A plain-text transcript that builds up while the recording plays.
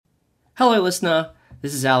Hello listener,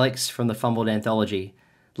 this is Alex from the Fumbled Anthology.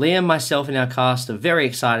 Liam, myself and our cast are very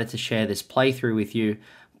excited to share this playthrough with you,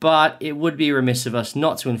 but it would be remiss of us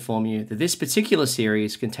not to inform you that this particular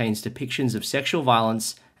series contains depictions of sexual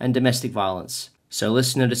violence and domestic violence, so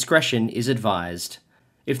listener discretion is advised.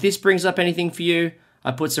 If this brings up anything for you,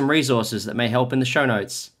 I put some resources that may help in the show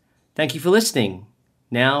notes. Thank you for listening.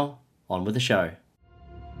 Now, on with the show.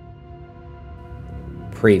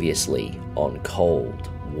 Previously on Cold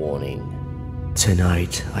Warning.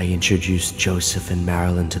 Tonight, I introduced Joseph and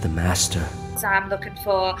Marilyn to the Master. So I'm looking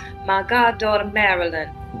for my goddaughter Marilyn.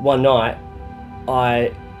 One night,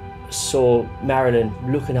 I saw Marilyn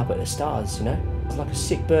looking up at the stars, you know? It's like a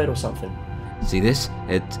sick bird or something. See this?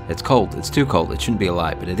 It's cold. It's too cold. It shouldn't be a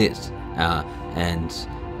light, but it is. And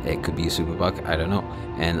it could be a superbug. I don't know.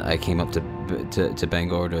 And I came up to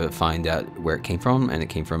Bangor to find out where it came from, and it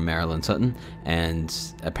came from Marilyn Sutton. And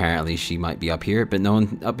apparently she might be up here, but no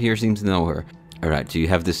one up here seems to know her. All right. Do you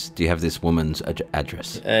have this woman's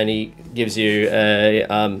address? And he gives you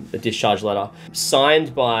a discharge letter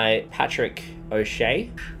signed by Patrick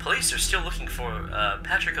O'Shea. Police are still looking for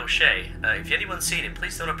Patrick O'Shea. If anyone's seen him,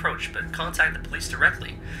 please don't approach, but contact the police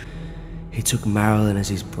directly. He took Marilyn as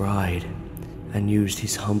his bride and used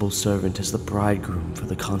his humble servant as the bridegroom for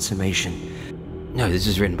the consummation. No, this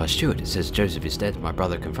is written by Stuart. It says Joseph is dead. My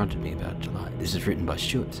brother confronted me about July. This is written by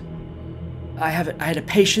Stuart. I had a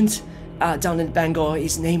patient down in Bangor.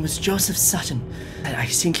 His name was Joseph Sutton. And I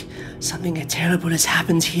think something terrible has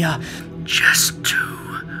happened here. Just 2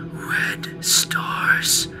 red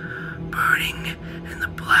stars burning in the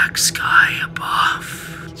black sky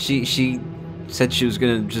above. She said she was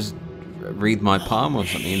gonna just read my palm or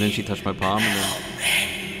something, and then she touched my palm, and then...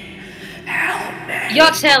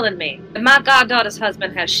 You're telling me that my goddaughter's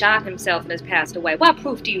husband has shot himself and has passed away. What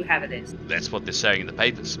proof do you have of this? That's what they're saying in the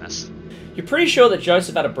papers, miss. You're pretty sure that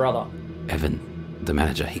Joseph had a brother. Evan, the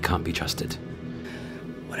manager, he can't be trusted.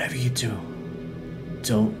 Whatever you do,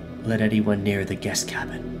 don't let anyone near the guest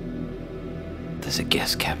cabin. There's a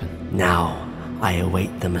guest cabin. Now, I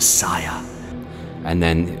await the Messiah. And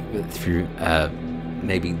then, through,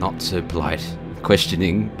 maybe not so polite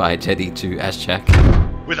questioning by Teddy to Ashak,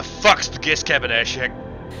 Where the fuck's the guest cabin, Ashak?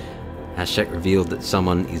 Ashak revealed that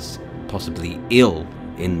someone is possibly ill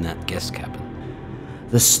in that guest cabin.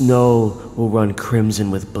 The snow will run crimson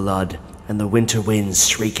with blood, and the winter winds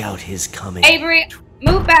shriek out his coming. Avery,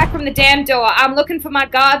 move back from the damn door. I'm looking for my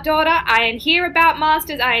goddaughter. I ain't hear about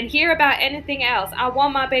monsters. I ain't hear about anything else. I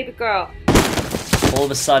want my baby girl. All of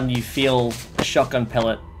a sudden, you feel a shotgun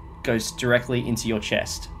pellet goes directly into your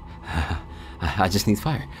chest. I just need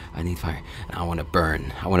fire. I need fire. I want to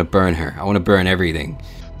burn. I want to burn her. I want to burn everything.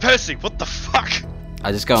 Percy, what the fuck?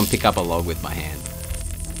 I just go and pick up a log with my hand.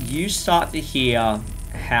 You start to hear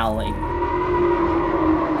howling.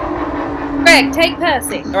 Greg, take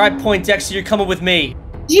Percy. Alright, Poindexter, you're coming with me.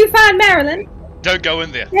 Did you find Marilyn? Don't go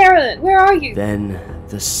in there. Marilyn, where are you? Then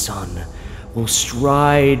the sun will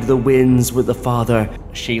stride the winds with the Father.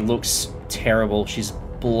 She looks terrible. She's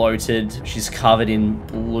bloated. She's covered in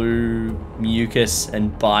blue mucus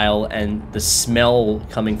and bile, and the smell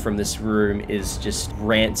coming from this room is just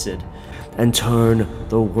rancid. And turn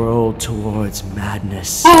the world towards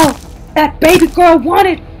madness. Oh, that baby girl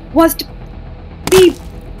wanted was to be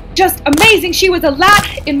just amazing. She was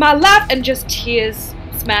alive in my lap, and just tears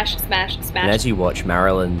smash, smash, smash. And as you watch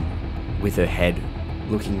Marilyn with her head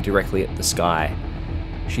looking directly at the sky,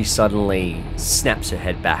 she suddenly snaps her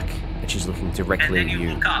head back and she's looking directly at you. And then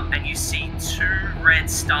you look up and you see 2 red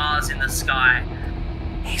stars in the sky.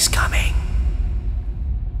 He's coming.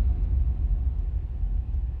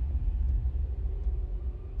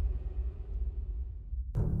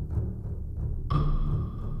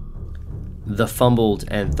 The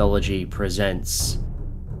Fumbled Anthology presents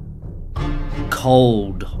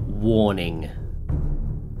Cold Warning.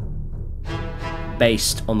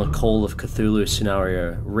 Based on the Call of Cthulhu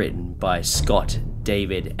scenario written by Scott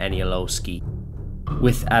David Anielowski,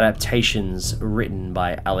 with adaptations written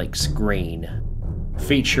by Alex Green,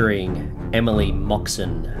 featuring Emily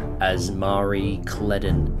Moxon as Mari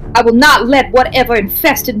Cledden, I will not let whatever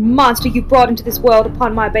infested monster you brought into this world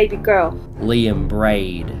upon my baby girl. Liam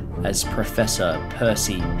Braid as Professor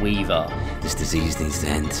Percy Weaver, This disease needs to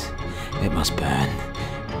end. It must burn.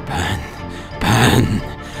 Burn. Burn.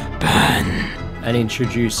 Burn. and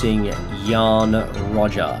introducing Jan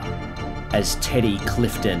Roger as Teddy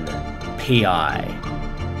Clifton,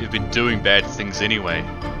 PI. You've been doing bad things anyway.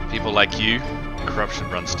 People like you, corruption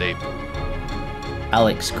runs deep.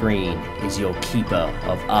 Alex Green is your keeper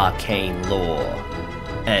of arcane lore,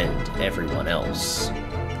 and everyone else.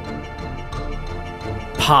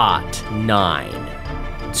 Part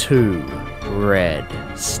 9. 2 red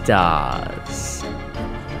stars.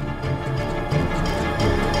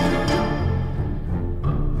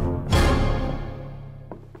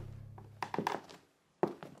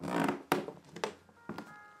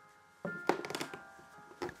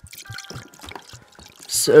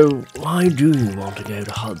 So, why do you want to go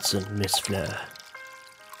to Hudson, Miss Fleur?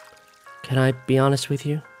 Can I be honest with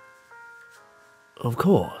you? Of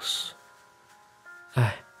course.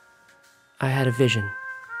 I had a vision.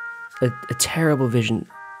 A terrible vision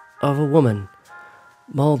of a woman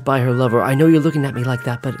mauled by her lover. I know you're looking at me like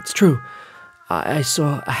that, but it's true. I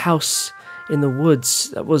saw a house in the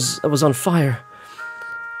woods that was on fire.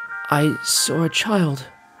 I saw a child.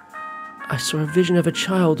 I saw a vision of a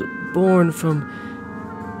child born from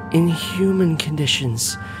inhuman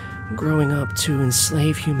conditions, growing up to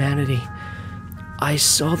enslave humanity. I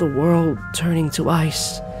saw the world turning to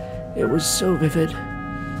ice. It was so vivid.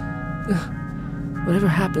 Whatever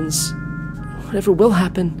happens, whatever will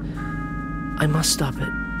happen, I must stop it.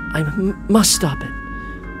 I must stop it.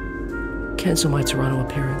 Cancel my Toronto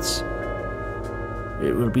appearance.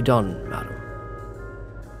 It will be done, madam.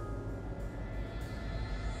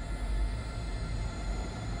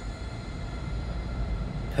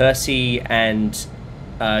 Percy and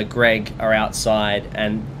Greg are outside,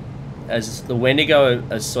 and as the Wendigo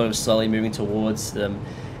is sort of slowly moving towards them,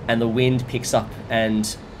 and the wind picks up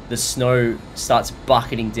and the snow starts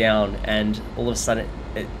bucketing down, and all of a sudden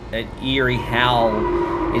an eerie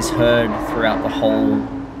howl is heard throughout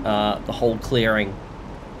the whole clearing.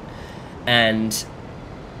 And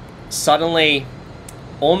suddenly,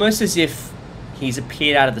 almost as if he's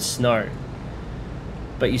appeared out of the snow,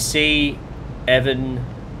 but you see Evan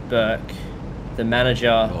Burke, the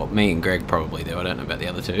manager. Well, me and Greg probably do. I don't know about the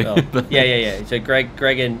other two. Oh, yeah. So Greg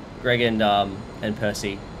and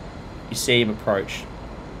Percy, you see him approach,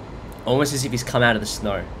 almost as if he's come out of the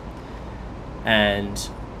snow, and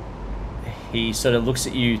he sort of looks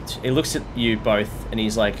at you. He looks at you both, and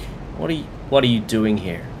he's like, "What are you doing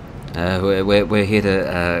here?" We're here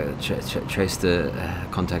to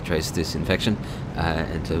contact trace this infection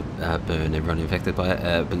and to burn everyone infected by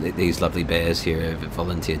it. But these lovely bears here have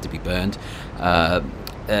volunteered to be burned.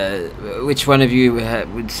 Which one of you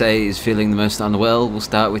would say is feeling the most unwell? We'll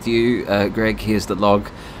start with you, Greg. Here's the log.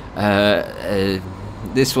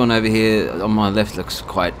 This one over here on my left looks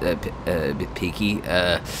quite a bit peaky.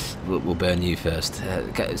 We'll burn you first.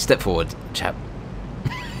 Step forward, chap.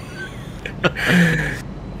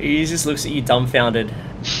 He just looks at you dumbfounded.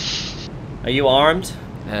 Are you armed?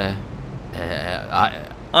 I'm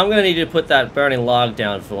gonna need you to put that burning log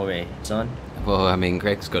down for me, son. Well, I mean,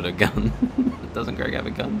 Greg's got a gun. Doesn't Greg have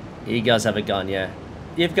a gun? He does have a gun, yeah.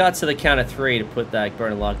 You've got to the count of 3 to put that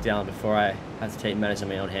burning log down before I have to take matters in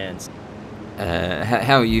my own hands.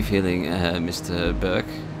 How are you feeling, Mr. Burke?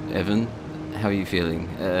 Evan, how are you feeling?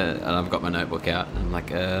 And I've got my notebook out. And I'm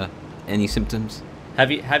like, any symptoms? Have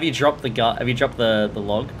you dropped the gun? Have you dropped the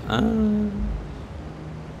log?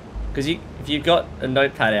 Because if you've got a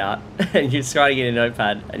notepad out and you're trying to get a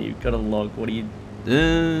notepad and you've got a log, what do you?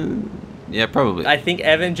 Yeah, probably. I think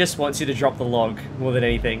Evan just wants you to drop the log more than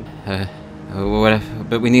anything.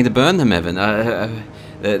 But we need to burn them, Evan.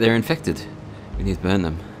 They're infected. We need to burn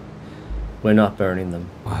them. We're not burning them.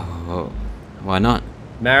 Why not?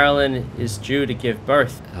 Marilyn is due to give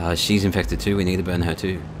birth. She's infected too. We need to burn her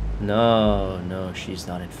too. No, she's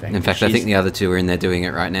not infected. In fact, I think the other two are in there doing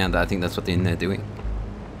it right now. I think that's what they're in there doing.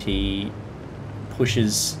 He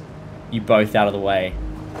pushes you both out of the way,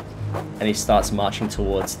 and he starts marching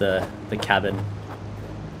towards the cabin.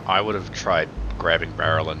 I would have tried grabbing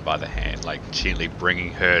Marilyn by the hand, like gently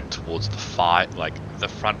bringing her towards the fire, like the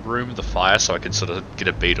front room of the fire, so I could sort of get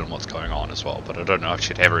a beat on what's going on as well. But I don't know if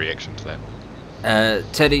she'd have a reaction to that.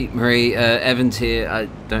 Teddy, Marie, Evans here. I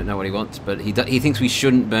don't know what he wants, but he thinks we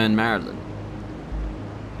shouldn't burn Marilyn.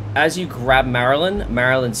 As you grab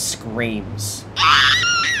Marilyn screams,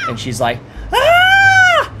 and she's like,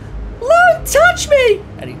 "Ah! Don't touch me!"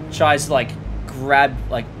 And he tries to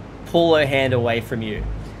pull her hand away from you.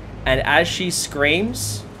 And as she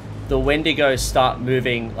screams, the Wendigos start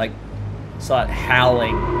moving, start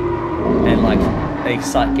howling, and they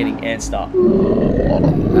start getting antsed up.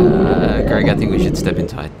 Greg, I think we should step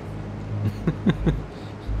inside.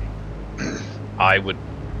 I would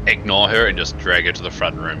ignore her and just drag her to the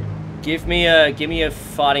front room. Give me a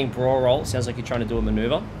fighting brawl roll. Sounds like you're trying to do a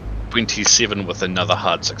maneuver. 27 with another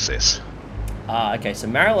hard success. Okay, so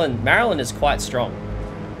Marilyn is quite strong.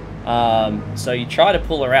 So you try to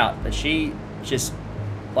pull her out, but she just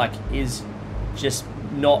is just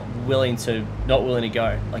not willing to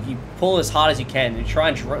go. You pull as hard as you can. You try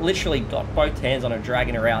and literally got both hands on her,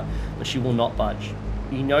 dragging her out, but she will not budge.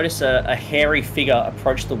 you notice a hairy figure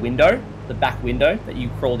approach the window, the back window that you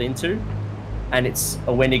crawled into, and it's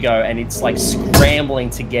a Wendigo, and it's like scrambling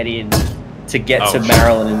to get in, to get to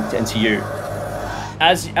Marilyn and to you.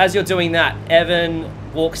 As you're doing that, Evan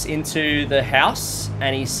walks into the house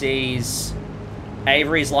and he sees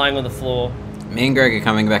Avery's lying on the floor. Me and Greg are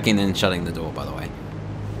coming back in and shutting the door, by the way.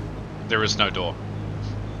 There is no door.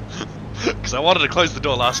 Because I wanted to close the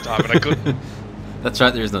door last time and I couldn't. That's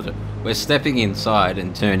right, there is no door. We're stepping inside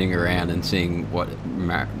and turning around and seeing what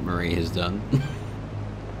Marie has done.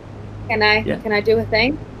 Can I do a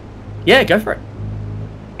thing? Yeah, go for it.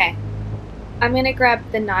 Okay. I'm gonna grab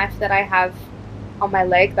the knife that I have on my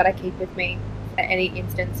leg that I keep with me at any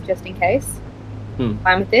instance, just in case.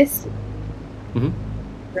 Fine with this?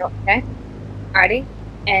 Okay. Alrighty.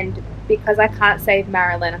 And because I can't save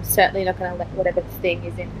Marilyn, I'm certainly not going to let whatever thing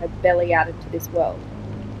is in her belly out into this world.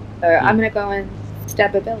 So I'm going to go and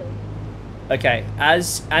stab her belly. Okay.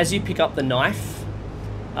 As you pick up the knife,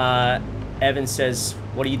 Evan says,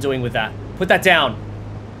 "What are you doing with that? Put that down."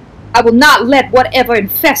 I will not let whatever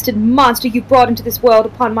infested monster you brought into this world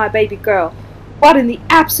upon my baby girl. What in the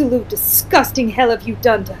absolute disgusting hell have you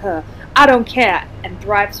done to her? I don't care. And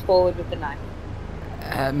drives forward with the knife.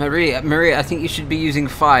 Marie, I think you should be using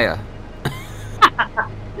fire.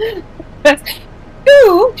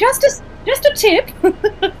 Ooh, just a tip.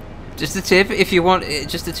 Just a tip, if you want.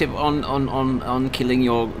 Just a tip on killing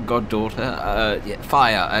your goddaughter.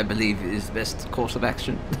 Fire, I believe, is the best course of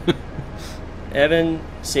action. Evan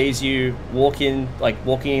sees you walking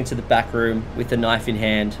into the back room with the knife in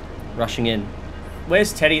hand, rushing in.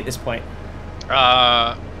 Where's Teddy at this point?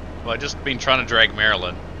 Well, I've just been trying to drag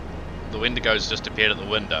Marilyn. The Wendigo's just appeared at the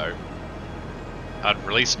window. I'd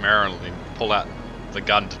release Marilyn and pull out the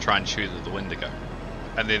gun to try and shoot at the Wendigo.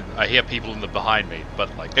 And then I hear people behind me,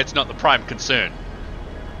 but like it's not the prime concern.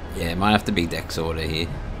 Yeah, it might have to be Dex order here.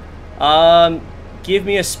 Give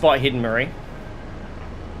me a spot hidden, Marie.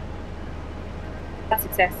 That's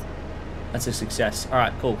success. That's a success. All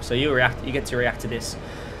right, cool. So you get to react to this.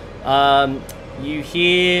 You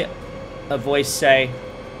hear a voice say,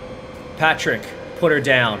 "Patrick, put her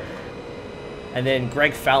down." And then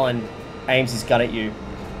Greg Fallon aims his gun at you,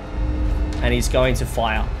 and he's going to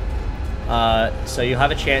fire. So you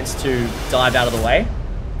have a chance to dive out of the way.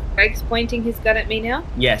 Greg's pointing his gun at me now.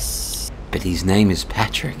 Yes. But his name is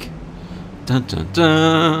Patrick. Dun dun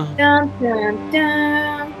dun. Dun dun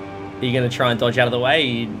dun. Are you going to try and dodge out of the way? Or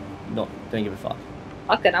you not going to give a fuck?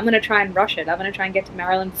 Fuck it, I'm going to try and rush it. I'm going to try and get to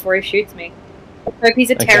Marilyn before he shoots me. I hope he's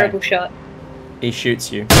a terrible shot. He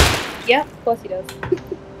shoots you. Yeah, of course he does.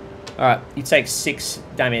 Alright, you take 6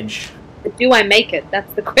 damage. But do I make it?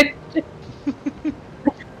 That's the question.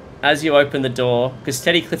 As you open the door, because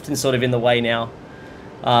Teddy Clifton's sort of in the way now.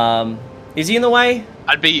 Is he in the way?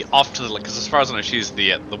 I'd be off to the, because as far as I know, she's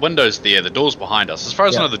the window's there, the door's behind us. As far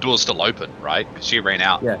as I know, the door's still open, right? Because she ran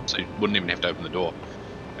out, so you wouldn't even have to open the door.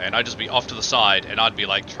 And I'd just be off to the side, and I'd be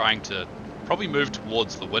like trying to probably move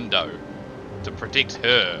towards the window to protect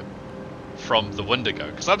her from the Wendigo,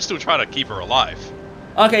 because I'm still trying to keep her alive.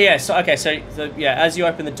 Okay, yeah. So as you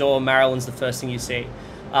open the door, Marilyn's the first thing you see.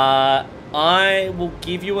 I will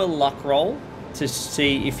give you a luck roll to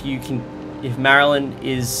see if you can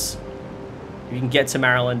get to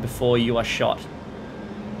Marilyn before you are shot.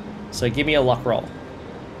 So give me a luck roll.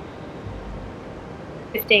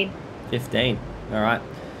 15. 15. All right.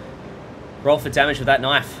 Roll for damage with that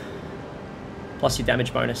knife. Plus your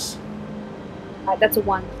damage bonus. That's a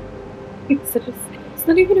 1. It's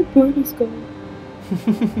not even a bonus goal.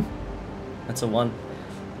 That's a 1.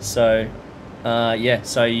 So,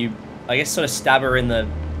 so you, I guess, sort of stab her in the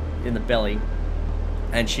belly,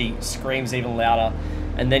 and she screams even louder,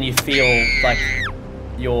 and then you feel like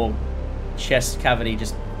your chest cavity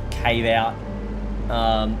just cave out.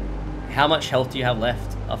 How much health do you have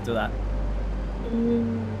left after that?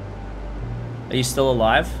 Are you still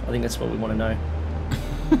alive? I think that's what we want to know.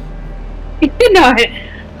 No,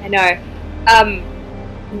 I know.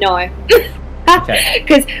 No. Okay.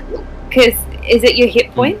 Because is it your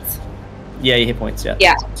hit points? Yeah, your hit points. Yeah.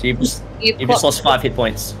 Yeah. So you've just lost 5 hit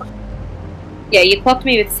points. Yeah, you clocked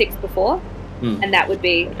me with 6 before, and that would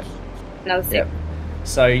be another 6. Yep.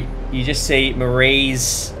 So you just see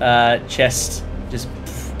Marie's chest just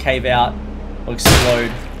cave out or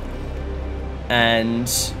explode, and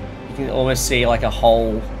you can almost see like a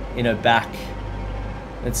hole in her back.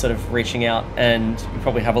 It's sort of reaching out, and you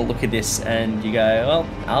probably have a look at this and you go, well,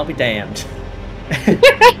 I'll be damned.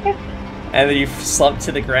 And then you slump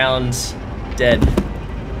to the ground, dead.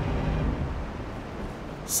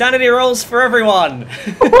 Sanity rolls for everyone.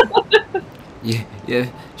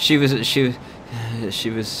 Yeah, she was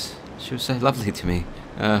so lovely to me.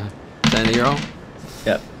 Sanity roll.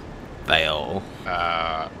 Yep. Fail.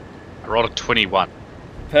 I rolled a 21.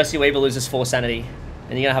 Percy Weaver loses 4 sanity,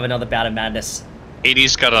 and you're gonna have another bout of madness.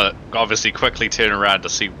 Edie's gonna obviously quickly turn around to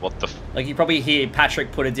see what the... Like, you probably hear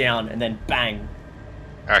Patrick put it down, and then bang.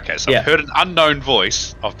 Okay, so Yeah. I've heard an unknown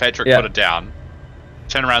voice of Patrick Yeah. put it down.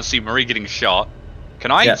 Turn around, see Marie getting shot.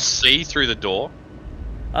 Can I Yeah. see through the door?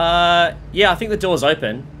 Yeah, I think the door's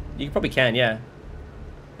open. You probably can, yeah.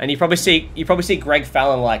 And you probably see Greg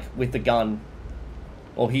Fallon, like, with the gun.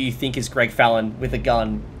 Or who you think is Greg Fallon with a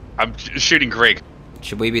gun. I'm shooting Greg.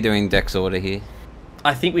 Should we be doing Dex order here?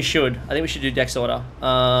 I think we should. I think we should do Dex order.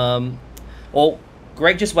 Well,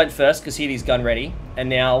 Greg just went first because he had his gun ready. And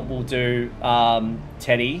now we'll do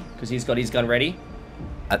Teddy because he's got his gun ready.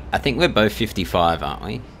 I think we're both 55, aren't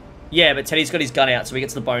we? Yeah, but Teddy's got his gun out, so he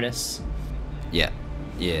gets the bonus. Yeah.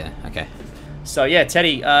 Yeah, okay. So yeah,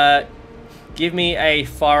 Teddy, give me a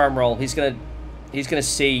firearm roll. He's gonna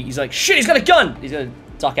see. He's like, shit, he's got a gun. He's gonna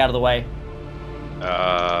duck out of the way.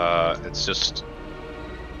 It's just...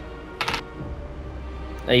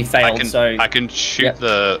 And he failed. I can shoot Yep.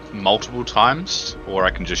 the multiple times, or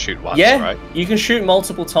I can just shoot once, Yeah, right? you can shoot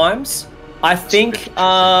multiple times. I think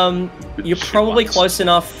you're Shoot probably once. close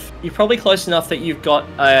enough. You're probably close enough that you've got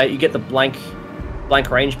you get the blank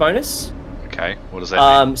range bonus. Okay, what does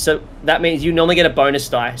that mean? So that means you normally get a bonus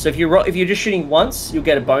die. So if you're just shooting once, you'll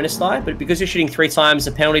get a bonus die. But because you're shooting 3 times,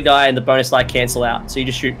 the penalty die and the bonus die cancel out. So you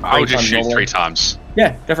just shoot 3 I'll times just shoot normally. 3 times.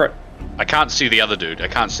 Yeah, go for it. I can't see the other dude. I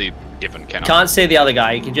can't see Evan, can I? Can't see the other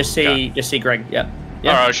guy. You can just see Okay. Greg. Yeah.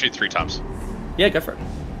 Alright, I'll shoot 3 times. Yeah, go for it.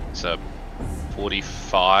 So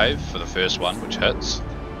 45 for the first one, which hits.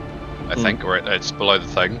 I think, or it's below the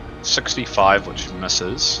thing. 65, which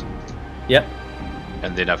misses. Yep.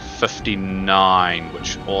 And then a 59,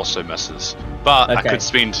 which also misses. But I Okay. could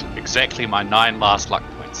spend exactly my 9 last luck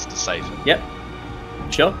points to save it. Yep.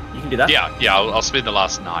 Sure, you can do that. Yeah, I'll spend the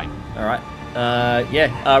last 9. All right.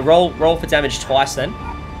 Roll for damage twice then.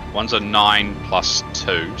 One's a 9 plus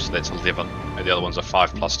 2, so that's 11. And the other one's a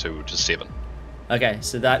 5 plus 2, which is 7. Okay,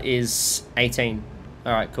 so that is 18.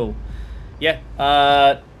 All right, cool. Yeah.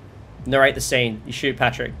 Narrate the scene. You shoot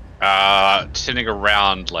Patrick. Turning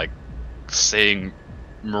around, like, seeing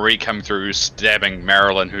Marie come through, stabbing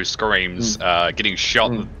Marilyn, who screams, getting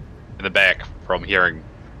shot in the back from hearing.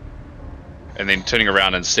 And then turning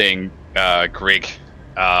around and seeing Greg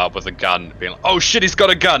with a gun, being like, oh shit, he's got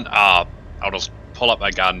a gun! I'll just pull up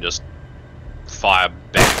my gun, just fire,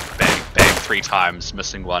 bang, bang, bang 3 times,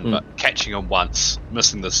 missing one, but catching him once,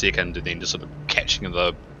 missing the second, and then just sort of catching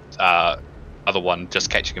the other one,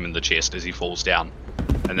 just catching him in the chest as he falls down.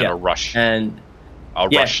 And then I'll rush. And I'll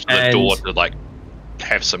yeah, rush to the door to, like,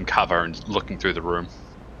 have some cover and looking through the room.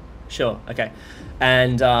 sure, okay.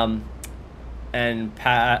 And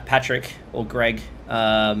Patrick or Greg,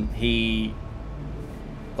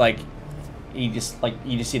 you just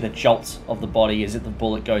see the jolt of the body as the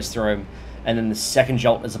bullet goes through him, and then the second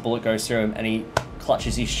jolt as the bullet goes through him, and he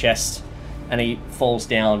clutches his chest, and he falls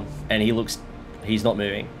down, and he's not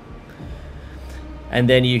moving. And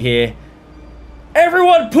then you hear,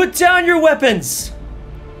 everyone put down your weapons!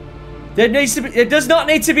 There does not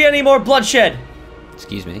need to be any more bloodshed!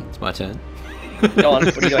 Excuse me, it's my turn. Go on,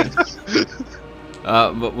 what are you doing?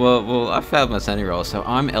 Well, I failed my sanity roll, so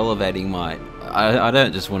I'm elevating my... I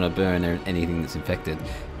don't just want to burn anything that's infected.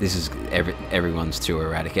 This is... everyone's too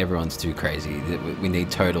erratic, everyone's too crazy. We need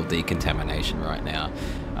total decontamination right now.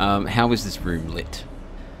 How is this room lit?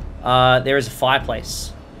 There is a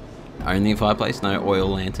fireplace. Only a fireplace? No oil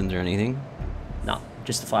lanterns or anything? No,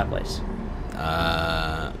 just a fireplace.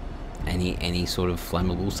 Any sort of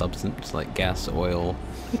flammable substance, like gas, oil?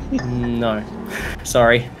 No.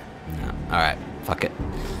 Sorry. No. Alright, fuck it.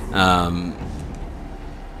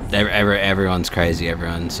 Everyone's crazy,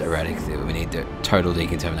 everyone's erratic. We need the total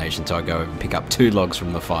decontamination, so I go and pick up 2 logs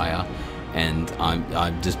from the fire, and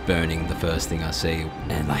I'm just burning the first thing I see,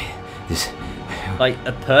 and like this. Like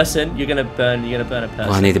a person, you're gonna burn a person.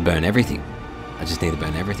 Well, I need to burn everything. I just need to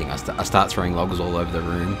burn everything. I start throwing logs all over the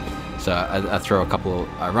room. So I throw a couple.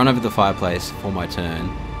 I run over to the fireplace for my turn.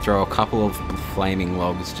 Throw a couple of flaming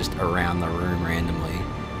logs just around the room randomly,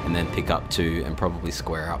 and then pick up 2 and probably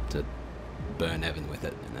square up to burn Evan with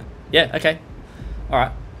it. And then... Yeah. Okay. All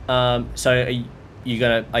right. So are you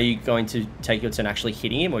going to take your turn actually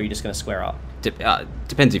hitting him, or are you just gonna square up?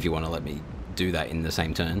 Depends if you want to let me do that in the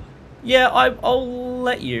same turn. Yeah, I'll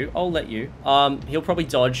let you. He'll probably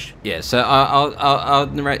dodge. Yeah. So I'll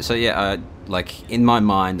narrate. So yeah, like in my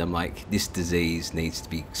mind, I'm like, this disease needs to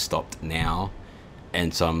be stopped now.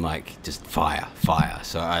 And so I'm like, just fire.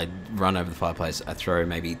 So I run over the fireplace. I throw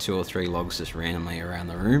maybe 2 or 3 logs just randomly around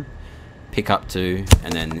the room. pick up two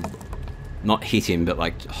and then not hit him, but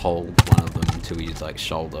like hold one of them to his like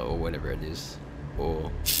shoulder or whatever it is,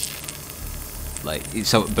 or like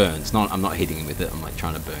so it burns. I'm not hitting him with it. I'm like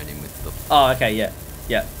trying to burn him with the. Oh, okay, yeah.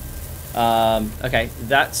 Okay,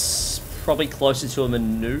 that's probably closer to a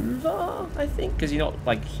maneuver, I think, because you're not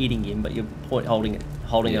like hitting him, but you're holding it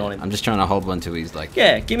on him. I'm just trying to hold one to his like.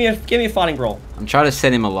 Yeah, give me a fighting brawl. I'm trying to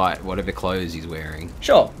set him alight, whatever clothes he's wearing.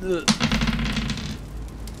 Sure.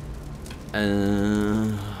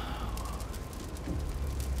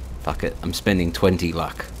 Fuck it. I'm spending 20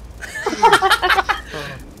 luck.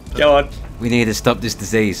 Go on. We need to stop this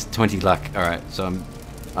disease. 20 luck. All right. So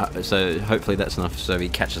so hopefully that's enough so he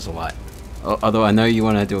catches a light. Although I know you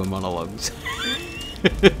want to do a monologues.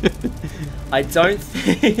 I don't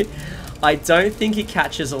think it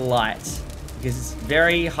catches a light because it's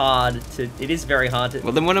very hard to. It is very hard to.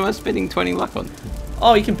 Well, then what am I spending 20 luck on?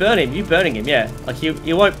 Oh, you can burn him. You burning him, yeah. Like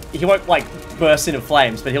he won't like burst into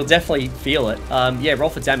flames, but he'll definitely feel it. Yeah, roll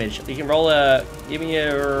for damage. You can roll give me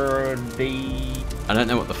the. I don't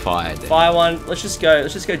know what the fire did. Fire one. Let's just go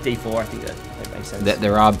D4. I think that makes sense.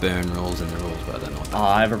 There are burn rules in the rules, but I don't know. What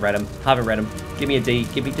I haven't read them. Give me a D.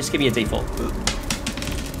 Just give me a D4.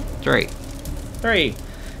 3.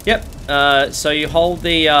 Yep. So you hold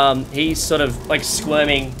the. He's sort of like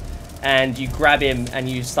squirming, and you grab him and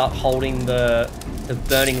you start holding the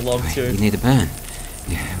burning log too. You need to burn.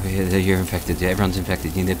 Yeah, you're infected. Yeah, everyone's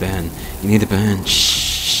infected. You need to burn.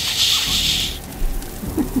 Shh.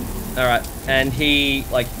 All right, and he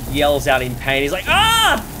like yells out in pain. He's like,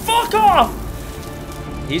 "Ah, fuck off!"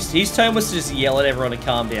 His turn was to just yell at everyone to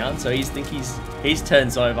calm down. So he's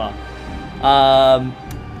turns over.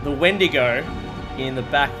 The Wendigo in the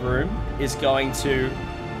back room is going to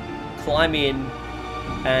climb in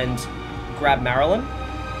and grab Marilyn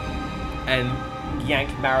and yank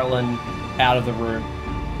Marilyn out of the room.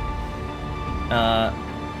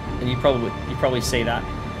 And you probably see that.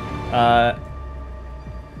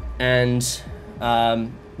 And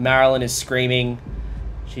Marilyn is screaming.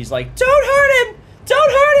 She's like, "Don't hurt him!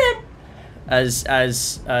 Don't hurt him!" As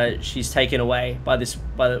she's taken away by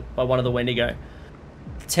one of the Wendigo.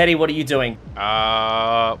 Teddy, what are you doing?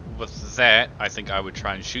 With that, I think I would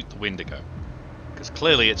try and shoot the Wendigo. Because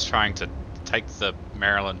clearly it's trying to take the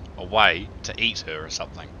Marilyn away to eat her or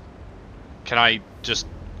something. Can I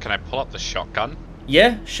pull up the shotgun?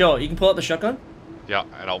 Yeah, sure. You can pull up the shotgun. Yeah,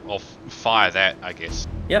 and I'll fire that, I guess.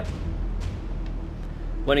 Yep.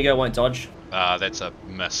 Wendigo won't dodge. That's a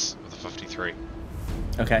miss with a 53.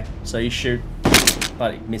 Okay, so you shoot,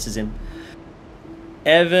 but it misses him.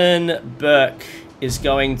 Evan Burke is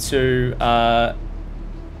going to,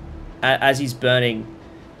 as he's burning,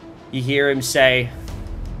 you hear him say,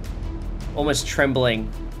 almost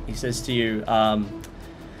trembling, he says to you,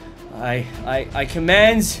 I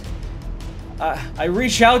command, I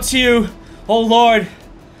reach out to you, oh Lord,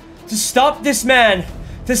 to stop this man,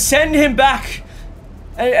 to send him back,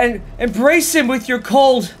 and embrace him with your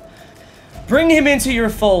cold. Bring him into your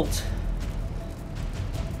fold.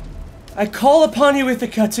 I call upon you,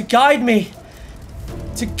 Ithaca, to guide me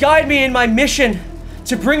in my mission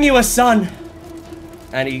to bring you a son.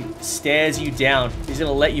 And he stares you down. He's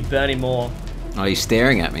gonna let you burn him more. Oh, he's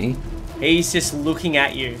staring at me? He's just looking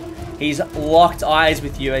at you. He's locked eyes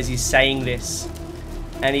with you as he's saying this.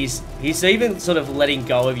 And he's even sort of letting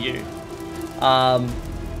go of you. And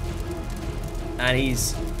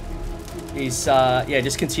he's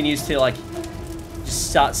just continues to like just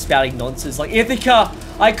start spouting nonsense like, "Ithaca,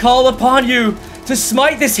 I call upon you to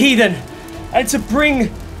smite this heathen and to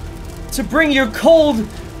bring your cold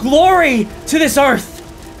glory to this earth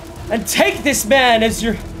and take this man as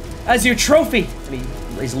your trophy." And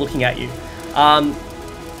he's looking at you.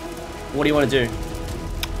 What do you want to do?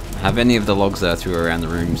 Have any of the logs that I threw around the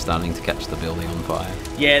room starting to catch the building on fire?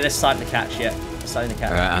 Yeah, they're starting to catch. Yeah, they're starting to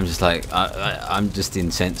catch. Alright, I'm just like, I'm just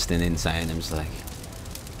incensed and insane. I'm just like,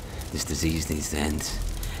 this disease needs to end.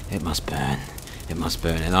 It must burn. It must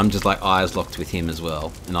burn. And I'm just like eyes locked with him as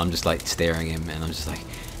well. And I'm just like staring at him and I'm just like,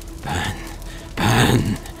 burn,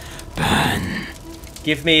 burn, burn.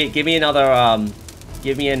 Give me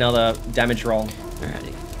another damage roll.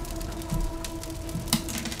 Alrighty.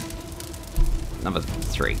 Number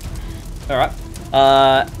 3. Alright.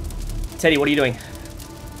 Teddy, what are you doing?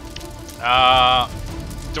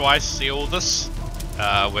 Do I see all this?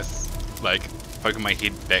 With like poking my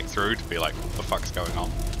head back through to be like, what the fuck's going on?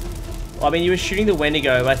 Well, I mean, you were shooting the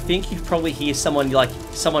Wendigo, but I think you probably hear someone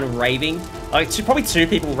raving. Like, probably 2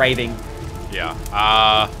 people raving. Yeah.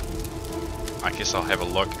 I guess I'll have a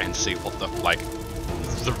look and see what the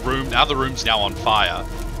other room's now on fire.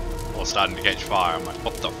 Or starting to catch fire. I'm like,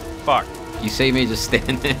 what the fuck? You see me just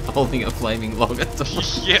stand there holding a flaming log at the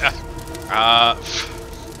Yeah.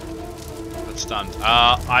 That's done.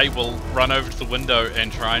 I will run over to the window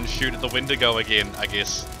and try and shoot at the Wendigo again, I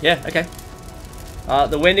guess. Yeah, okay.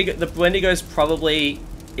 The Wendigo's probably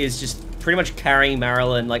is just pretty much carrying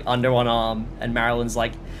Marilyn like under one arm, and Marilyn's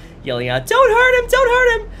like yelling out, "Don't hurt him! Don't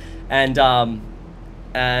hurt him!"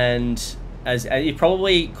 And as you're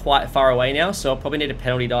probably quite far away now, so I'll probably need a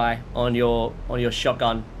penalty die on your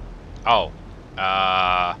shotgun. Oh.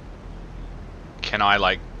 Can I,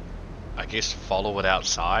 like, I guess follow it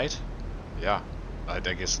outside? Yeah. I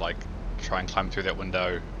guess, like, try and climb through that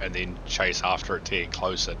window and then chase after it to get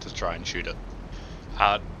closer to try and shoot it.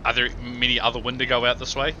 Are there many other Wendigo out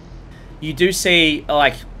this way? You do see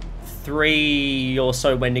like 3 or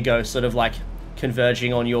so Wendigo sort of like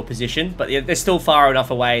converging on your position, but they're still far enough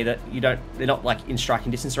away that they're not like in striking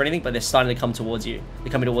distance or anything, but they're starting to come towards you.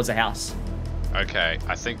 They're coming towards the house. Okay,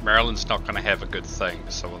 I think Marilyn's not going to have a good thing,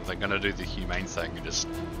 so they're going to do the humane thing and just...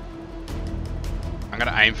 I'm going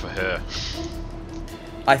to aim for her.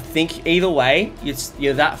 I think either way,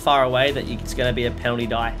 you're that far away that it's going to be a penalty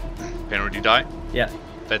die. Penalty die? Yeah.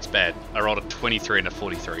 That's bad. I rolled a 23 and a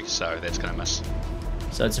 43, so that's going to miss.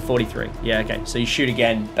 So it's a 43. Yeah, okay. So you shoot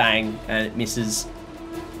again, bang, and it misses.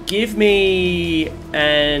 Give me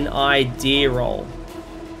an idea roll.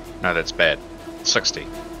 No, that's bad. 60.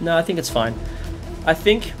 No, I think it's fine. I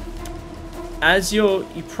think as you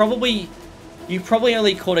probably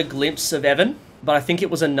only caught a glimpse of Evan, but I think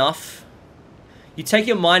it was enough. You take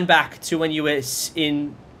your mind back to when you were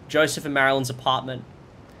in Joseph and Marilyn's apartment,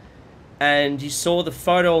 and you saw the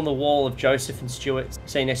photo on the wall of Joseph and Stuart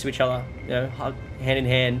sitting next to each other, you know, hand in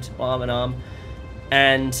hand, arm in arm,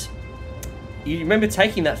 and you remember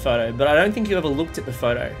taking that photo, but I don't think you ever looked at the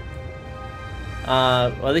photo.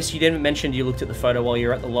 Or at least you didn't mention you looked at the photo while you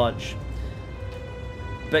were at the lodge.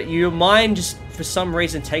 But your mind just, for some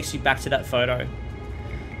reason, takes you back to that photo.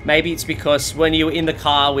 Maybe it's because when you were in the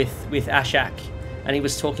car with Ashak, and he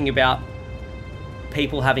was talking about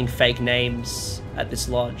people having fake names at this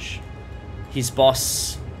lodge. His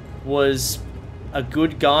boss was a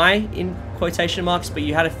good guy, in quotation marks, but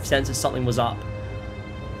you had a sense that something was up.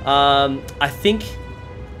 I think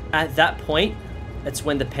at that point, that's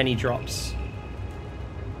when the penny drops.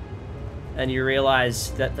 And you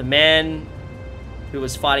realize that the man who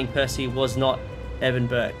was fighting Percy was not Evan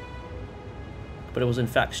Burke, but it was in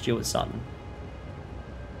fact Stuart Sutton.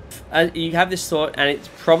 You have this thought, and it's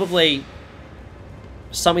probably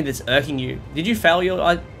something that's irking you. Did you fail your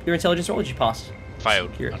intelligence roll, or did you pass?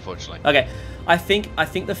 Failed, unfortunately. Okay, I think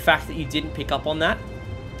the fact that you didn't pick up on that,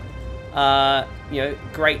 you know,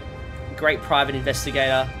 great private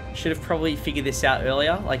investigator, should have probably figured this out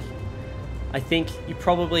earlier. Like, I think you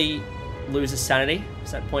probably lose a sanity,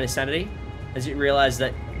 it's that point of sanity, as you realize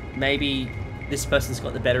that maybe this person's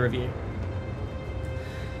got the better of you.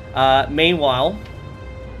 Meanwhile,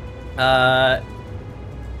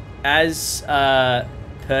 as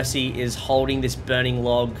Percy is holding this burning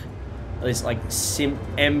log, this like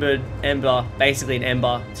ember, basically an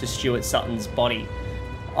ember to Stuart Sutton's body,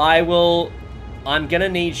 I'm gonna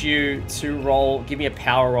need you to give me a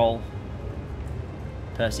power roll,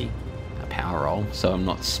 Percy. A power roll, so I'm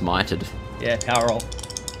not smited. Yeah, power roll.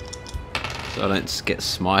 So I don't get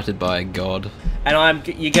smited by a god. And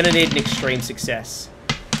you're gonna need an extreme success.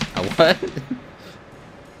 A what?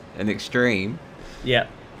 An extreme? Yeah.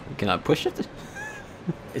 Can I push it?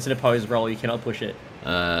 It's an opposed roll, you cannot push it.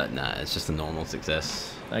 Nah, it's just a normal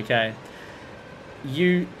success. Okay.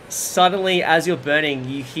 You suddenly, as you're burning,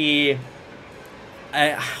 you hear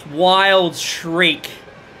a wild shriek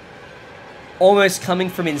almost coming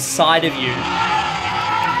from inside of you.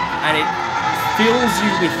 And it fills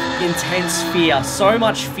you with intense fear. So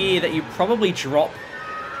much fear that you probably drop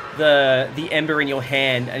the ember in your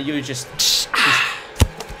hand, and you're just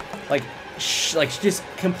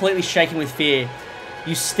completely shaking with fear.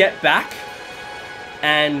 You step back,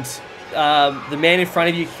 and the man in front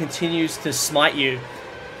of you continues to smite you,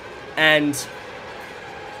 and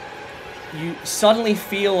you suddenly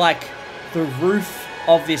feel like the roof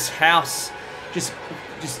of this house just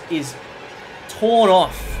is torn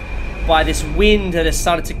off by this wind that has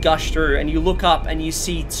started to gush through, and you look up and you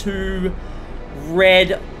see 2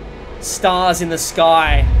 red stars in the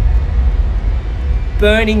sky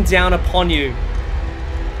burning down upon you,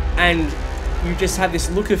 and you just have this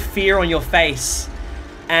look of fear on your face.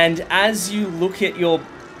 And as you look at you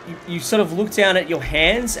sort of look down at your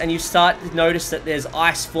hands, and you start to notice that there's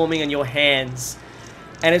ice forming on your hands,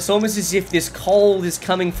 and it's almost as if this cold is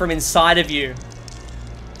coming from inside of you,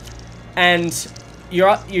 and you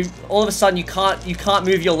all of a sudden you can't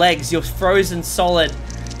move your legs. You're frozen solid,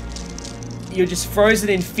 you're just frozen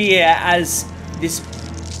in fear as this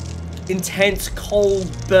intense cold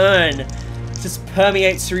burn just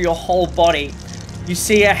permeates through your whole body. You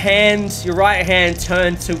see a hand, your right hand,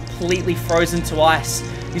 turn completely frozen to ice.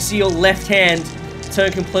 You see your left hand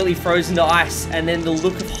turn completely frozen to ice, and then the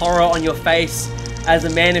look of horror on your face as the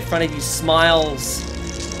man in front of you smiles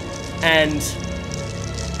and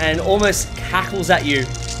almost cackles at you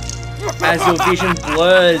as your vision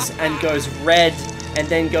blurs and goes red and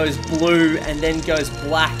then goes blue and then goes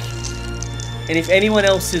black. And if anyone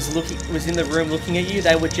else was in the room looking at you,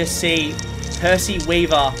 they would just see Percy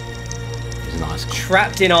Weaver Nice.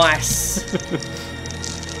 trapped in ice,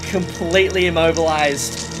 completely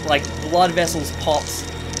immobilized, like blood vessels popped,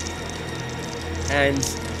 and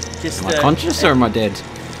just. Am I conscious or am I dead?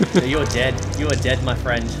 You're dead. You are dead, my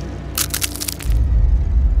friend.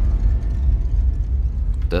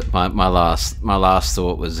 My last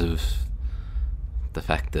thought was of the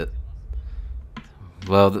fact that,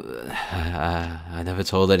 well, I never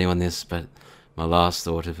told anyone this, but my last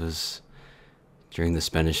thought was during the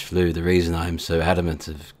Spanish flu. The reason I'm so adamant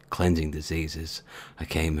of cleansing diseases, I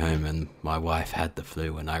came home and my wife had the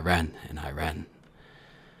flu and I ran.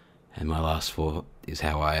 And my last thought is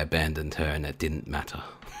how I abandoned her and it didn't matter.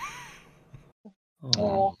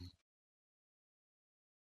 Oh.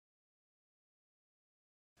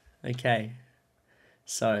 Okay,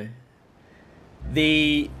 so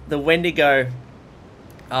the Wendigo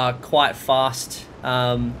are quite fast.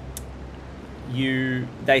 They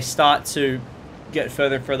start to get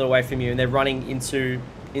further and further away from you, and they're running through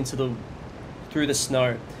the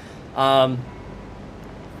snow.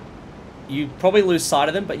 You probably lose sight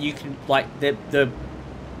of them, but you can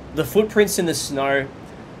the footprints in the snow.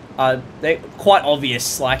 They're quite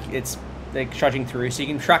obvious. They're trudging through, so you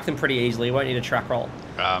can track them pretty easily. You won't need a track roll.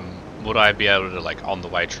 Would I be able to, on the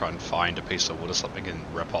way, try and find a piece of wood or something and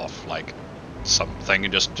rip off, something,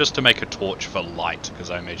 and just to make a torch for light?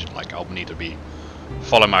 Because I imagine, I'll need to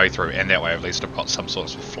follow my way through, and that way at least I've got some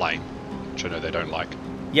sort of flame, which I know they don't like.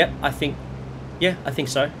 Yep, I think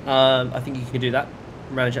so. I think you can do that.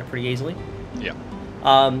 Manage that pretty easily. Yeah.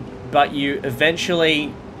 But you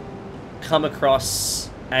eventually come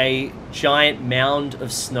across a giant mound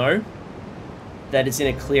of snow that is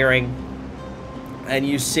in a clearing, and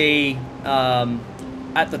you see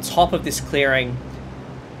at the top of this clearing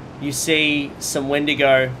you see some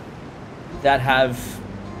Wendigo that have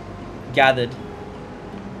gathered.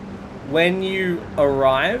 When you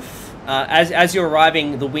arrive, as you're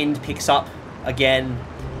arriving, the wind picks up again,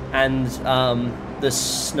 and the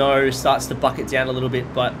snow starts to bucket down a little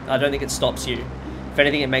bit, but I don't think it stops you. If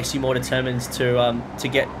anything, it makes you more determined to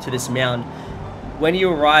get to this mound. When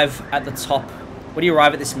you arrive at this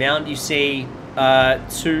mound, you see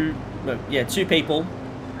two people.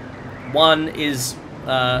 One is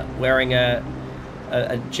wearing a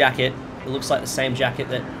jacket. It looks like the same jacket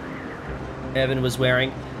that Evan was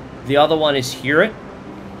wearing. The other one is Hewitt,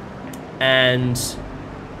 and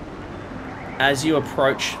as you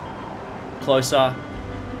approach closer,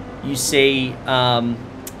 you see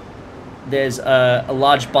there's a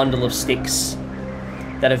large bundle of sticks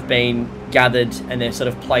that have been gathered, and they're sort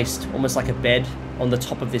of placed almost like a bed on the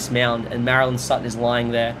top of this mound, and Marilyn Sutton is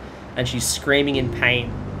lying there, and she's screaming in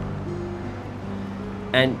pain.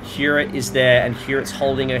 And Hewitt is there, and Hewitt's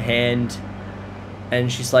holding her hand,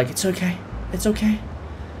 and she's like, "It's okay, it's okay.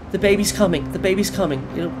 The baby's coming, the pain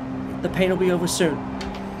will be over soon."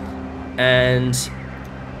 And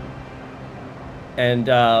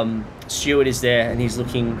Stuart is there, and he's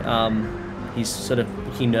looking, he's sort of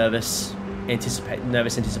looking nervous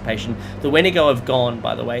anticipation. The Wendigo have gone,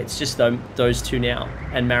 by the way. It's just those two now,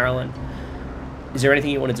 and Marilyn. Is there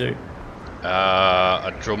anything you want to do?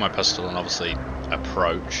 I draw my pistol and obviously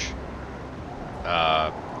approach.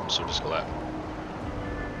 So just call that.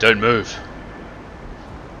 Don't move.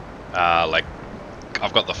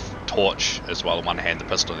 I've got the torch as well in one hand, the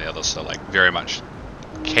pistol in the other, so very much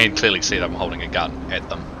can clearly see that I'm holding a gun at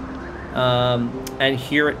them. And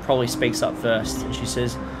Hewitt probably speaks up first, and she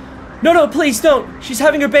says, No, please don't. She's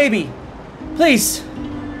having her baby. Please.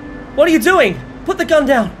 What are you doing? Put the gun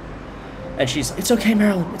down. And it's okay,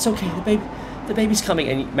 Marilyn. It's okay. The baby's coming.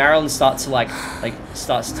 And Marilyn starts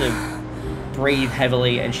to breathe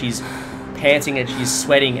heavily, and she's panting and she's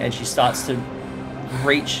sweating, and she starts to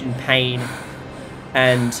reach in pain.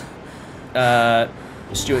 And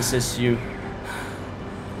Stuart says to you,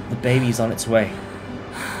 "The baby's on its way.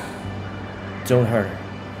 Don't hurt her."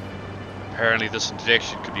 Apparently this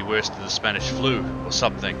infection could be worse than the Spanish flu or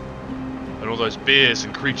something. And all those bears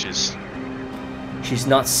and creatures. She's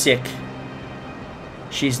not sick.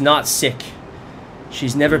 She's not sick.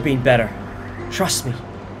 She's never been better. Trust me.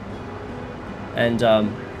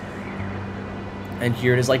 And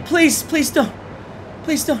Huron is like, please don't.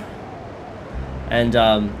 Please don't. And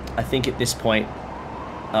I think at this point,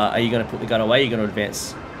 are you going to put the gun away? Or are you going to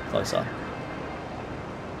advance closer?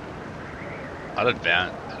 I'd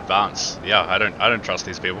advance. Yeah, I don't trust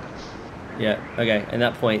these people. Yeah, okay. At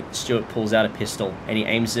that point, Stuart pulls out a pistol and he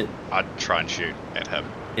aims it. I'd try and shoot at him.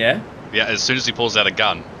 Yeah? Yeah, as soon as he pulls out a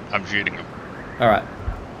gun, I'm shooting him. Alright.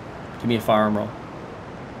 Give me a firearm roll.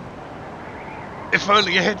 If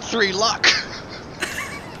only I had 3 luck.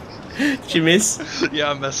 Did you miss? Yeah,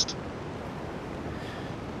 I missed.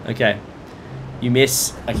 Okay. You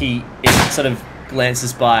miss. Like it sort of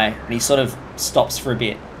glances by and he sort of stops for a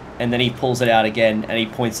bit and then he pulls it out again and he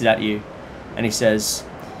points it at you and he says,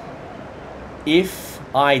 if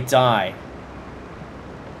I die,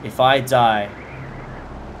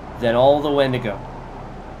 then all the Wendigo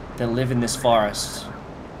that live in this forest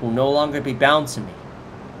will no longer be bound to me.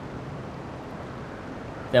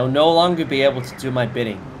 They'll no longer be able to do my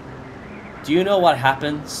bidding. Do you know what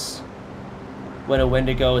happens when a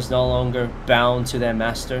Wendigo is no longer bound to their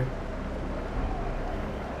master?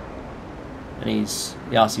 And he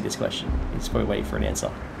asks you this question. He's probably waiting for an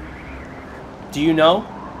answer. Do you know?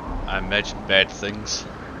 I imagine bad things.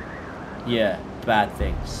 Yeah, bad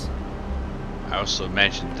things. I also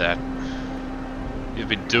imagine that you've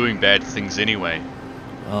been doing bad things anyway.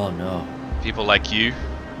 Oh no. People like you,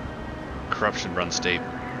 corruption runs deep.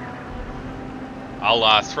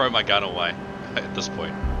 I'll throw my gun away at this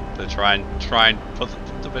point to try and put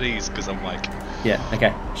them at ease because I'm like, yeah,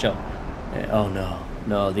 okay, sure. Oh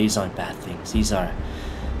no, these aren't bad things. These are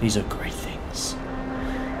great things.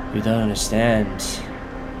 You don't understand.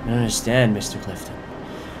 You don't understand, Mr. Clifton.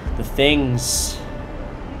 The things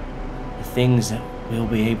that we'll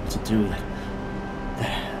be able to do,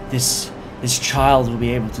 that this child will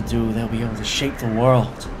be able to do, they'll be able to shape the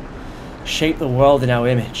world in our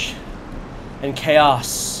image. And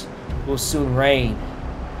chaos will soon reign.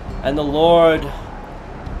 And the Lord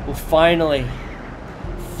will finally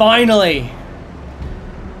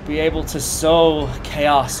be able to sow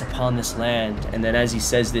chaos upon this land. And then as he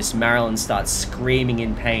says this, Marilyn starts screaming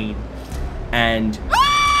in pain. And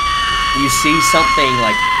you see something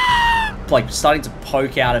like starting to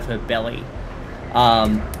poke out of her belly.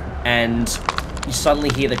 And you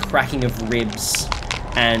suddenly hear the cracking of ribs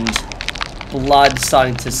and blood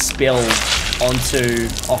starting to spill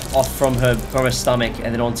off from her stomach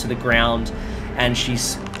and then onto the ground, and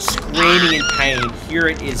she's screaming in pain.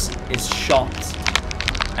 Huron is shocked,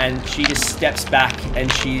 and she just steps back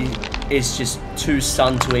and she is just too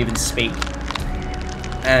stunned to even speak.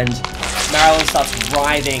 And Marilyn starts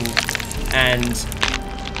writhing, and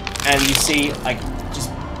you see like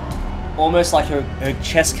just almost like her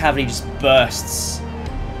chest cavity just bursts,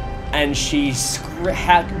 and she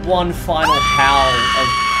had one final howl of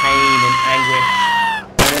pain and anguish,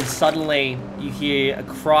 and then suddenly you hear a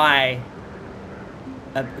cry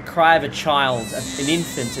of a child, an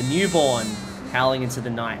infant, a newborn, howling into the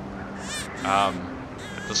night.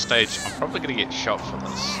 at this stage, I'm probably going to get shot for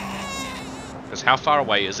this. Because how far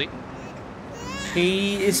away is he?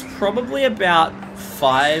 He is probably about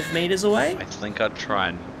 5 meters away. I think I'd try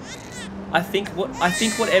and... I think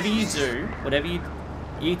whatever you do,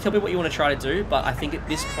 you tell me what you want to try to do, but I think at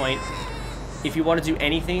this point, if you want to do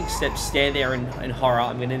anything except stand there in horror,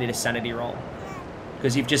 I'm going to need a sanity roll.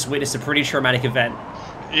 Because you've just witnessed a pretty traumatic event.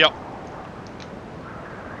 Yep.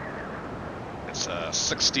 It's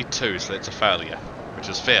 62, so that's a failure, which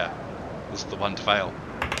is fair. This is the one to fail.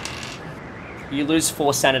 You lose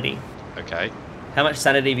 4 sanity. Okay. How much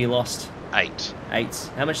sanity have you lost? 8. 8.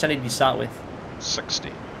 How much sanity did you start with? 60.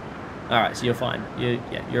 Alright, so you're fine.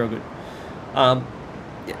 You're all good.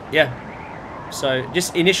 Yeah. So,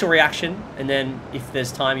 just initial reaction, and then if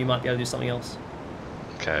there's time, you might be able to do something else.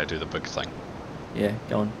 Okay, I do the big thing. Yeah,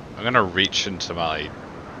 go on. I'm gonna reach into my,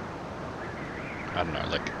 I don't know,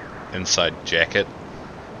 like, inside jacket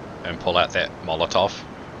and pull out that Molotov.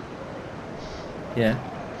 Yeah.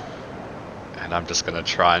 And I'm just gonna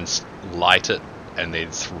try and light it and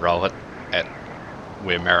then throw it at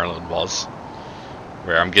where Marilyn was.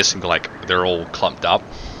 Where I'm guessing, like, they're all clumped up.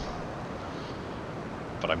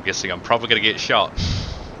 But I'm guessing I'm probably gonna get shot.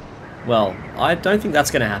 Well, I don't think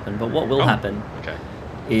that's going to happen, but what will happen Okay.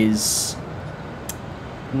 is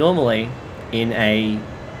normally in a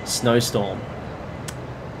snowstorm,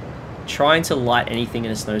 trying to light anything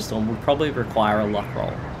in a snowstorm would probably require a luck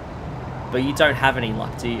roll. But you don't have any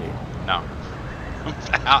luck, do you? No.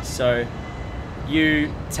 So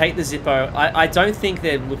you take the Zippo. I don't think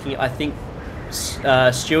they're looking. I think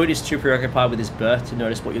Stuart is too preoccupied with his birth to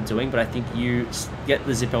notice what you're doing, but I think you get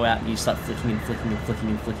the Zippo out and you start flicking and flicking and flicking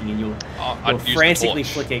and flicking, and you're frantically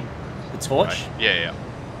flicking the torch. Right. Yeah.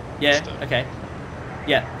 Yeah. Okay.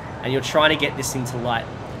 Yeah, and you're trying to get this thing to light,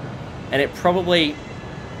 and it probably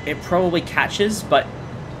catches, but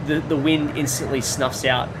the wind instantly snuffs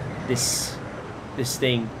out this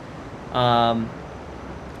thing, and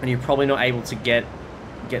you're probably not able to get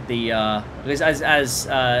the because as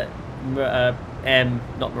M,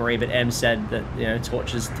 not Marie, but M said that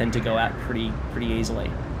torches tend to go out pretty easily,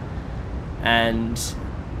 and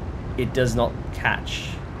it does not catch.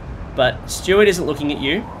 But Stuart isn't looking at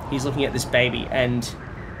you; he's looking at this baby, and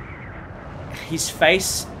his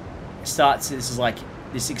face starts. This is like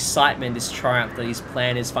this excitement, this triumph that his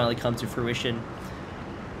plan has finally come to fruition,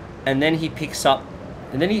 and then he picks up,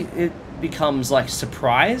 and then it becomes like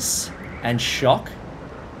surprise and shock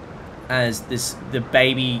as the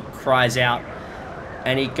baby cries out,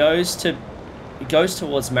 and he goes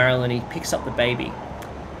towards Marilyn. He picks up the baby,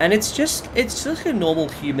 and it's just like a normal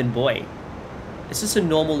human boy. It's just a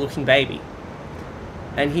normal looking baby,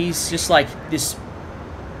 and he's just like this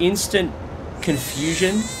instant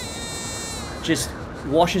confusion just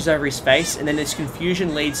washes over his face, and then this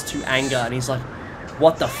confusion leads to anger, and he's like,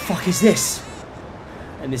 what the fuck is this?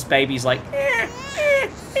 And this baby's like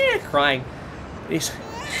crying.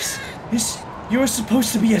 You're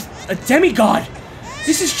supposed to be a demigod.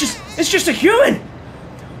 It's just a human.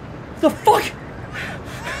 The fuck?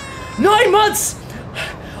 9 months.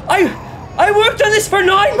 I worked on this for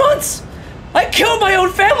 9 months. I killed my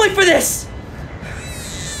own family for this.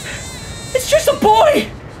 It's just a boy.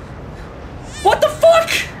 What the fuck?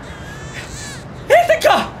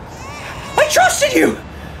 Ithaca! I trusted you.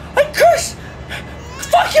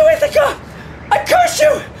 Fuck you, Ithaca. I curse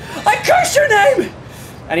you. I curse your name.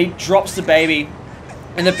 And he drops the baby,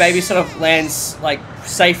 and the baby sort of lands like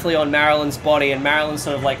safely on Marilyn's body, and Marilyn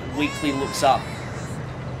sort of like weakly looks up,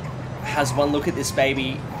 has one look at this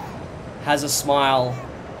baby, has a smile,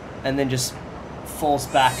 and then just falls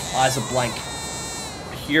back, eyes are blank.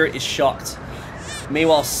 Hewitt is shocked.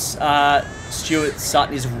 Meanwhile, Stuart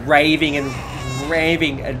Sutton is raving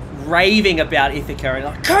about Ithaca, and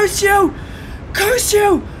like, curse you,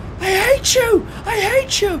 I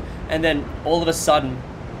hate you. And then all of a sudden,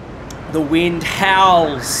 the wind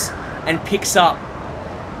howls and picks up,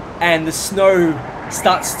 and the snow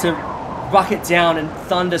starts to bucket down, and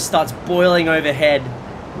thunder starts boiling overhead.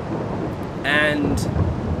 And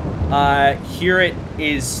Hewitt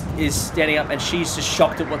is standing up, and she's just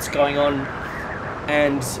shocked at what's going on.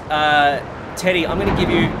 And Teddy, I'm going to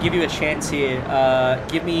give you a chance here.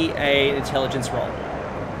 Give me an intelligence roll.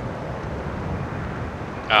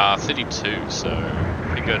 32, so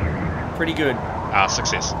pretty good. Pretty good.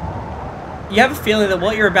 Success. You have a feeling that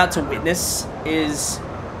what you're about to witness is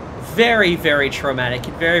very, very traumatic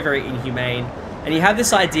and very, very inhumane, and you have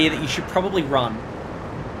this idea that you should probably run.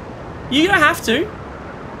 You don't have to,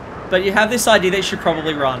 but you have this idea that you should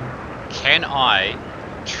probably run. Can I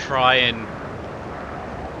try and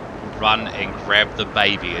run and grab the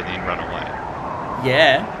baby and then run away?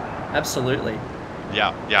 Yeah, absolutely.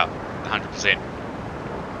 Yeah, 100%.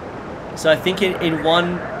 So I think in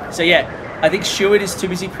one... So yeah, I think Stuart is too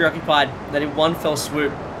busy preoccupied that in one fell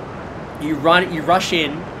swoop, you rush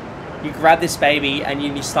in, you grab this baby, and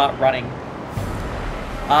you start running.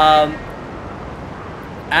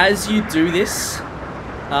 As you do this,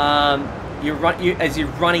 as you're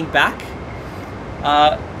running back,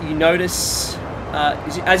 you notice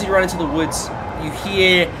as you run into the woods, you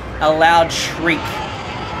hear a loud shriek,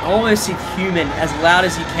 almost inhuman, as loud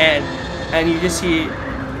as you can, and you just hear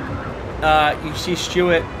you see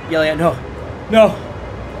Stuart yelling out, no,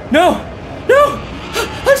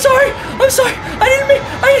 I'm sorry, I didn't mean,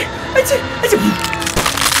 I did.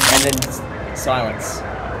 And then silence.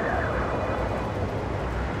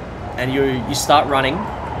 And you start running.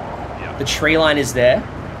 Yeah. The tree line is there.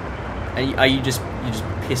 And are you just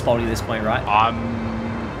piss bolty at this point, right? I'm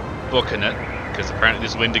booking it because apparently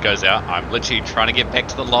this window goes out. I'm literally trying to get back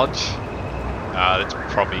to the lodge. That's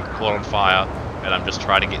probably caught on fire, and I'm just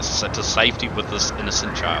trying to get to safety with this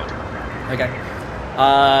innocent child. Okay.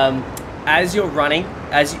 As you're running,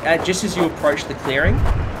 just as you approach the clearing,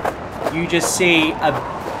 you just see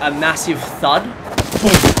a massive thud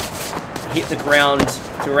hit the ground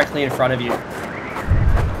directly in front of you.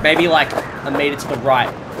 Maybe like a meter to the right.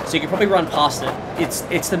 So you can probably run past it.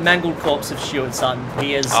 It's the mangled corpse of Stuart Sutton.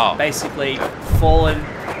 He has basically fallen.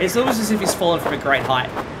 It's almost as if he's fallen from a great height.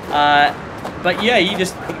 But yeah, you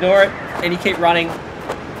just ignore it and you keep running.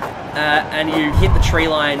 And you hit the tree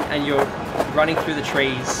line and you're running through the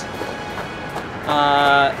trees.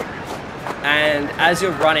 And as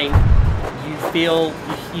you're running,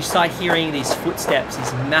 you start hearing these footsteps,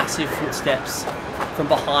 these massive footsteps from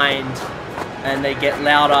behind, and they get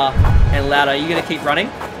louder and louder. Are you gonna keep running?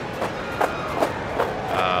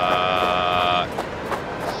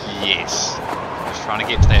 Yes. Just trying to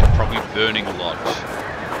get to that probably burning lodge.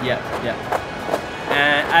 Yep.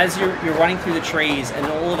 And as you're running through the trees, and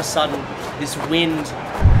all of a sudden, this wind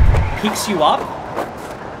picks you up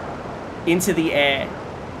into the air,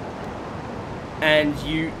 and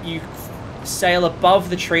you sail above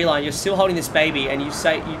the tree line. You're still holding this baby, and you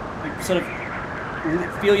sort of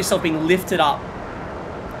feel yourself being lifted up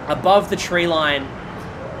above the tree line,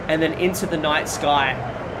 and then into the night sky.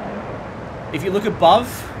 If you look above,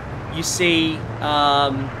 you see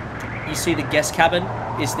the guest cabin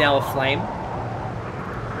is now aflame.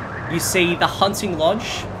 You see the hunting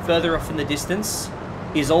lodge further off in the distance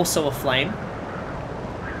is also aflame.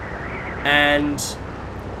 And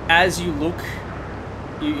as you look,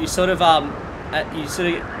 you sort of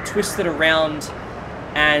twist it around,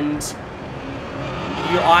 and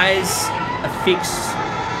your eyes are fixed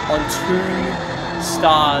on two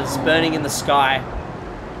stars burning in the sky,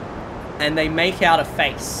 and they make out a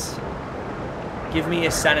face. Give me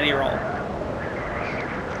a sanity roll.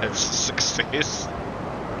 It's a success.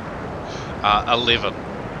 11.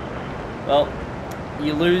 Well,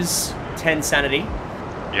 you lose 10 sanity.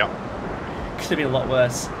 Yep. Could have been a lot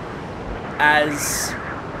worse. As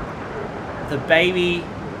the baby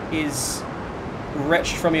is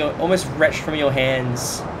almost wrenched from your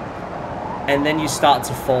hands, and then you start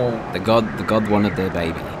to fall. The god wanted their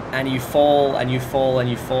baby. And you fall, and you fall, and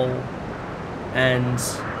you fall. And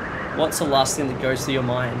what's the last thing that goes through your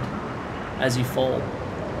mind as you fall?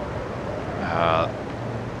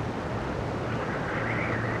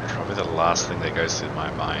 Probably the last thing that goes through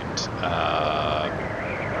my mind.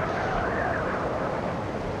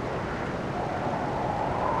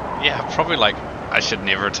 Yeah, probably like, I should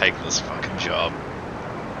never take this fucking job.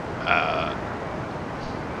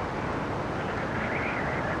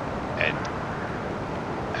 And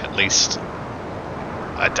at least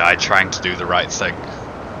I died trying to do the right thing.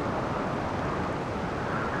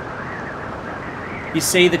 You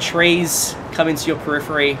see the trees come into your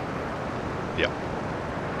periphery, Yep.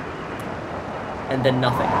 and then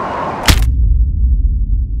nothing.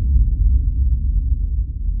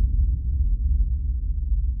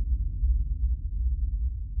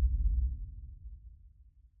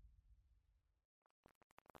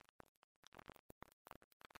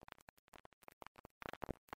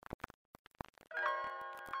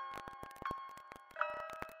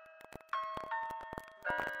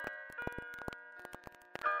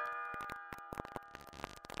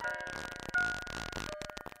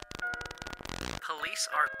 Police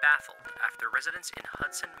are baffled after residents in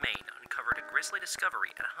Hudson, Maine uncovered a grisly discovery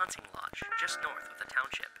at a hunting lodge just north of the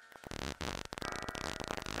township.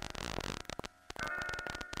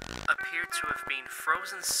 Appeared to have been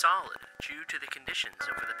frozen solid due to the conditions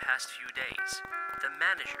over the past few days. The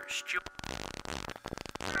manager,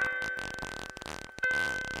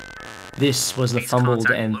 This was the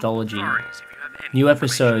Fumbled Anthology. New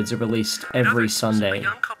episodes are released every Sunday.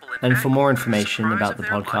 And for more information about the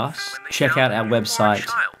podcast, check out our website,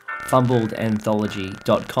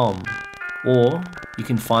 fumbledanthology.com, or you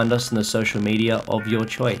can find us on the social media of your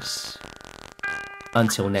choice.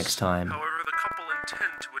 Until next time. However, the couple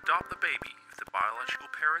intend to adopt the baby if the biological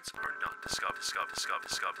parents are not discovered.